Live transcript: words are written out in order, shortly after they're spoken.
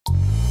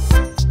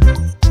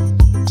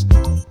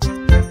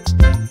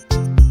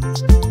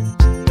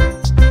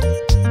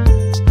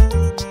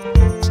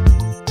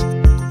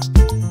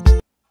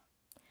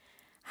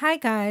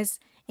guys,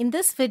 in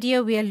this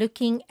video we are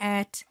looking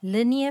at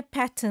linear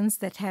patterns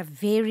that have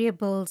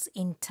variables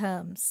in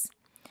terms.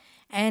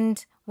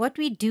 And what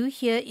we do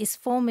here is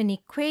form an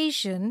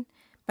equation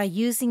by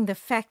using the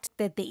fact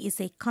that there is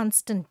a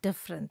constant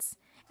difference.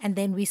 And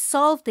then we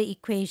solve the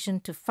equation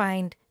to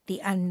find the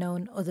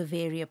unknown or the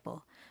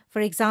variable.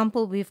 For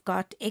example, we've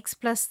got x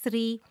plus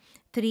 3,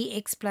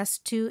 3x plus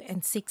 2,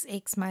 and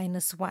 6x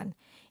minus 1.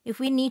 If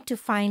we need to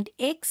find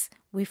x,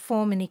 we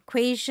form an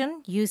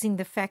equation using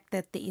the fact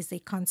that there is a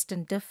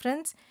constant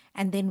difference,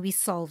 and then we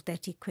solve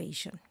that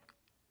equation.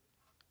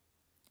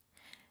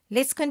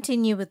 Let's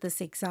continue with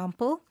this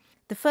example.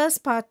 The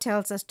first part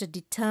tells us to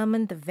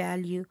determine the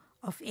value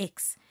of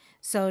x.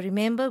 So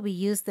remember, we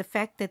use the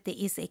fact that there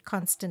is a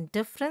constant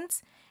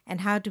difference.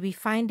 And how do we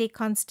find a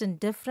constant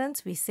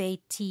difference? We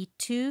say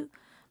t2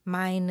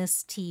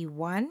 minus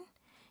t1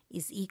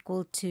 is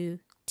equal to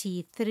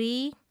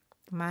t3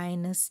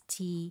 minus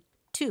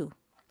t2.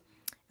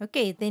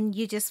 Okay, then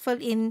you just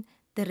fill in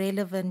the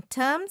relevant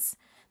terms.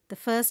 The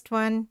first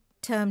one,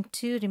 term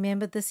 2,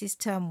 remember this is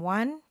term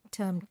 1,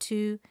 term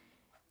 2,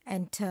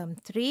 and term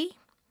 3.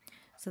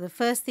 So the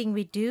first thing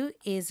we do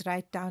is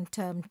write down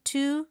term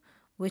 2,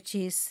 which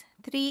is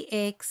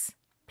 3x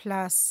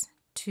plus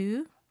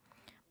 2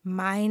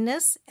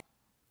 minus,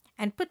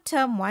 and put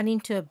term 1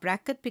 into a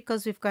bracket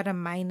because we've got a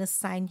minus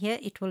sign here.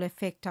 It will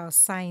affect our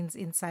signs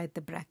inside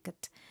the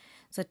bracket.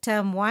 So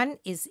term 1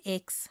 is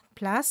x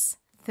plus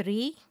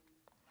 3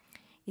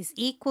 is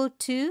equal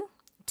to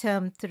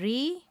term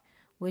 3,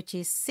 which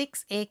is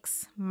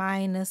 6x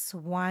minus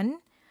 1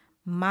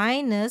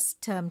 minus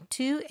term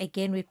 2.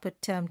 Again, we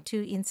put term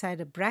 2 inside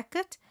a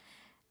bracket,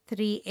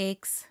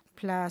 3x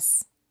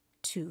plus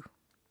 2.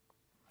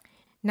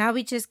 Now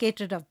we just get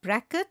rid of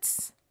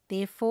brackets.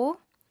 Therefore,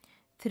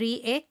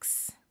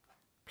 3x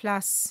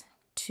plus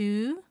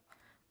 2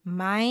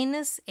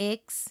 minus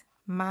x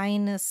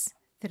minus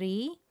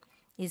 3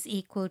 is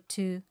equal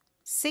to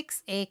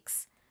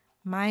 6x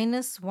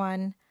minus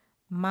 1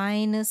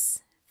 minus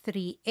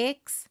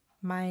 3x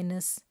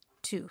minus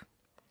 2.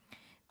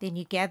 Then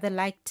you gather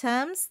like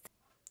terms.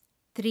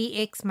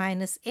 3x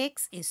minus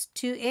x is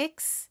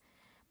 2x.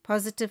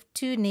 Positive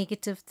 2,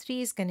 negative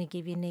 3 is going to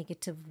give you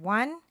negative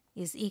 1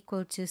 is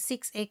equal to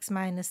 6x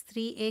minus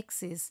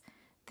 3x is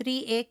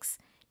 3x.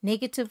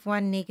 Negative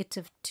 1,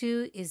 negative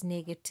 2 is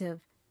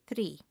negative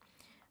 3.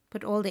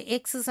 Put all the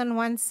x's on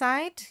one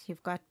side.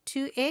 You've got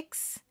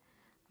 2x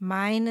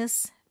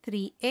minus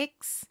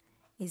 3x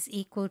is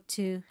equal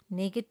to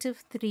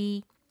negative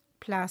 3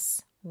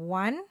 plus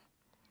 1.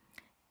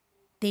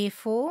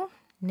 Therefore,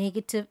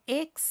 negative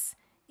x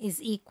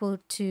is equal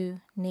to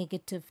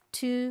negative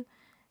 2.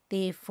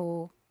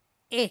 Therefore,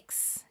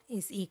 x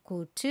is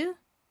equal to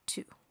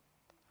 2.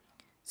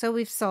 So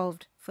we've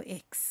solved for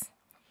x.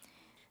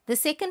 The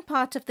second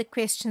part of the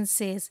question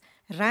says,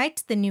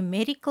 write the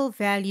numerical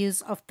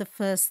values of the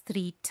first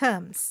three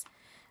terms.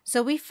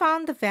 So we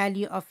found the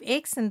value of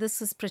x, and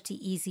this is pretty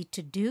easy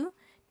to do.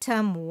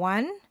 Term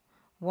 1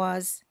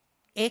 was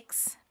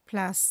x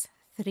plus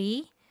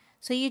 3.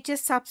 So you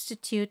just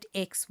substitute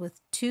x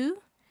with 2.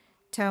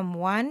 Term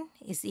 1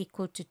 is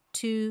equal to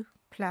 2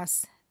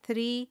 plus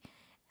 3.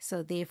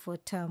 So therefore,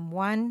 term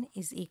 1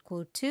 is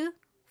equal to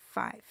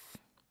 5.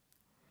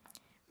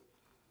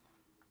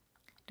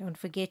 Don't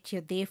forget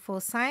your therefore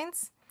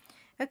signs.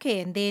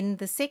 Okay, and then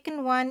the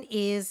second one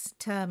is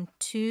term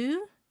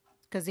 2,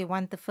 because we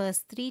want the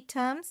first three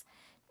terms.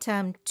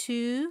 Term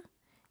 2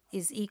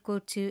 is equal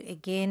to,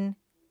 again,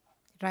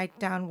 write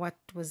down what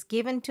was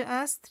given to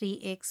us,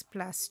 3x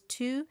plus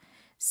 2.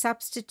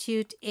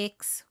 Substitute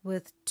x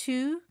with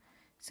 2.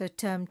 So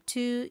term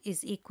 2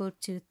 is equal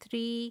to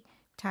 3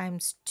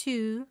 times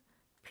 2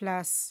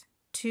 plus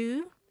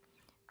 2.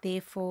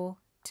 Therefore,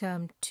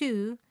 term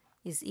 2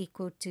 is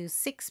equal to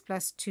 6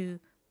 plus 2,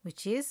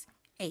 which is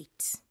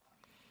 8.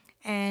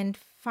 And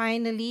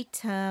finally,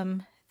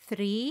 term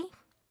 3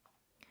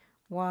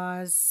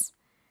 was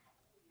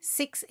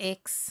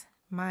 6x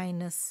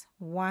minus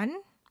 1.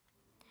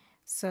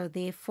 So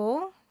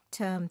therefore,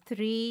 term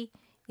 3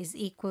 is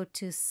equal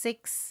to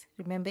 6.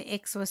 Remember,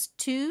 x was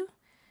 2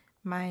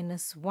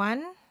 minus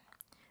 1.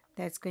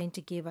 That's going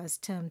to give us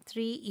term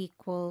 3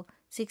 equal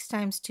 6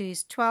 times 2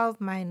 is 12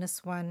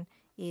 minus 1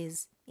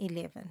 is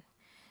 11.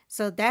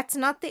 So that's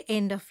not the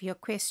end of your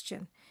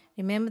question.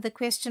 Remember, the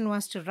question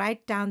was to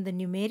write down the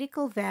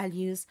numerical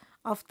values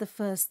of the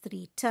first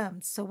three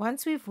terms. So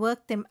once we've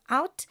worked them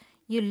out,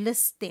 you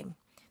list them.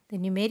 The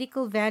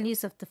numerical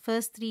values of the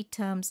first three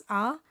terms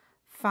are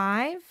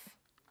 5,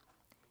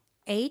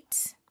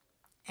 8,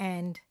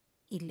 and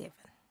 11.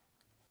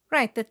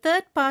 Right, the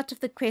third part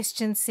of the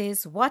question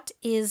says, what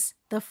is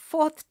the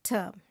fourth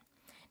term?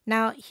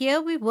 Now,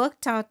 here we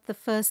worked out the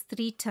first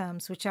three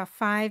terms, which are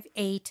 5,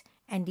 8,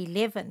 and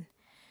 11.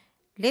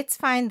 Let's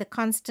find the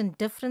constant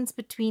difference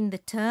between the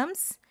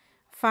terms.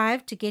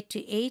 5 to get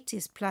to 8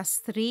 is plus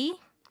 3,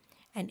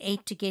 and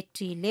 8 to get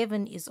to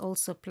 11 is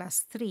also plus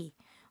 3,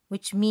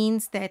 which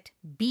means that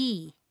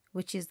b,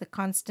 which is the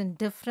constant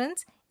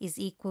difference, is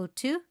equal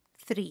to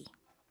 3.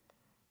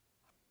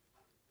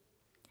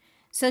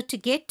 So to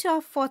get to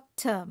our fourth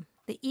term,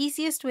 the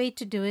easiest way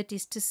to do it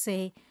is to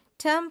say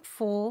term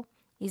 4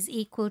 is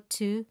equal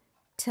to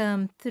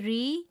term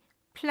 3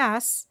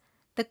 plus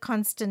the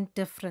constant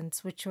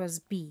difference, which was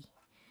b.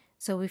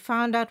 So we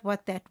found out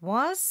what that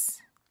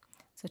was.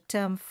 So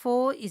term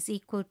 4 is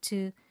equal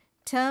to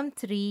term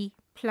 3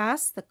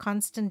 plus the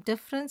constant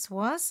difference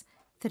was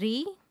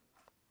 3.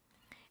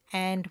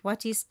 And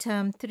what is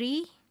term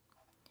 3?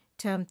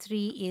 Term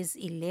 3 is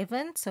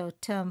 11. So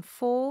term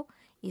 4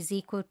 is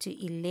equal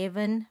to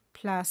 11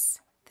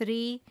 plus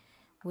 3,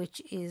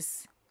 which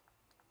is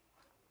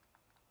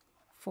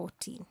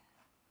 14.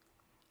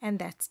 And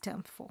that's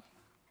term 4.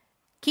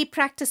 Keep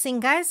practicing,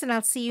 guys, and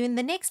I'll see you in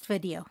the next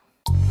video.